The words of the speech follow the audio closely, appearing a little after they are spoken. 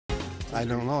I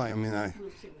don't know. I mean,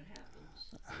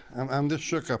 I'm just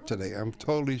shook up today. I'm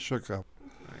totally shook up.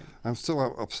 I'm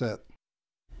still upset.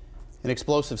 An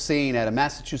explosive scene at a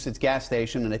Massachusetts gas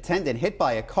station. An attendant hit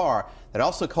by a car that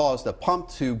also caused a pump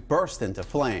to burst into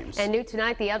flames. And new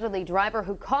tonight, the elderly driver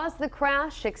who caused the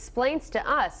crash explains to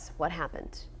us what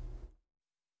happened.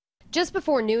 Just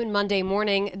before noon Monday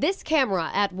morning, this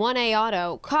camera at 1A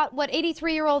Auto caught what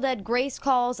 83-year-old Ed Grace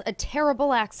calls a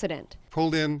terrible accident.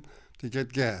 Pulled in to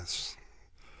get gas.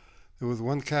 There was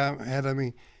one car ahead of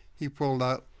me. He pulled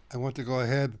out. I went to go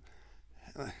ahead.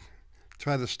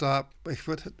 Tried to stop. My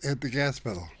foot hit the gas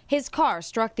pedal. His car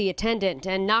struck the attendant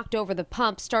and knocked over the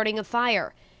pump, starting a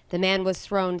fire. The man was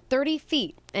thrown 30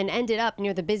 feet and ended up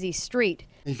near the busy street.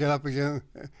 He got up again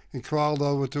and crawled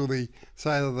over to the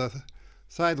side of the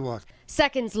sidewalk.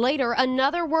 Seconds later,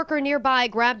 another worker nearby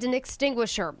grabbed an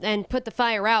extinguisher and put the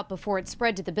fire out before it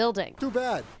spread to the building. Too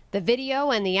bad. The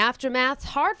video and the aftermath,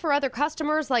 hard for other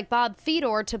customers like Bob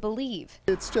Fedor to believe.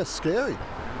 It's just scary,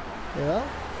 you know?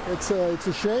 It's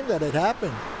a shame that it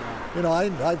happened. You know,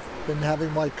 I've been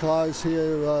having my cars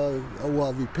here,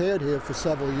 repaired here for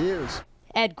several years.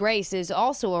 Ed Grace is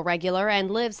also a regular and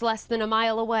lives less than a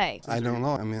mile away. I don't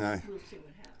know. I mean,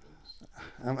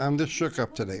 I'm just shook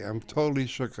up today. I'm totally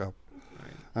shook up.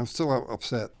 I'm still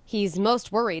upset. He's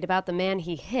most worried about the man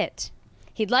he hit.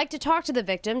 He'd like to talk to the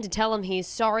victim to tell him he's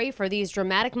sorry for these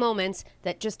dramatic moments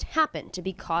that just happened to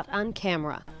be caught on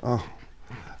camera. Oh,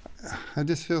 I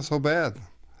just feel so bad.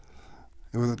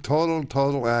 It was a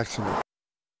total accident.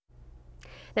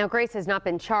 Now, Grace has not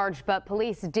been charged, but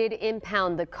police did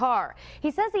impound the car.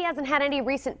 He says he hasn't had any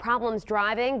recent problems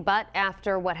driving, but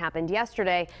after what happened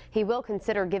yesterday, he will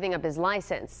consider giving up his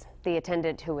license. The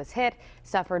attendant who was hit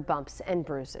suffered bumps and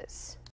bruises.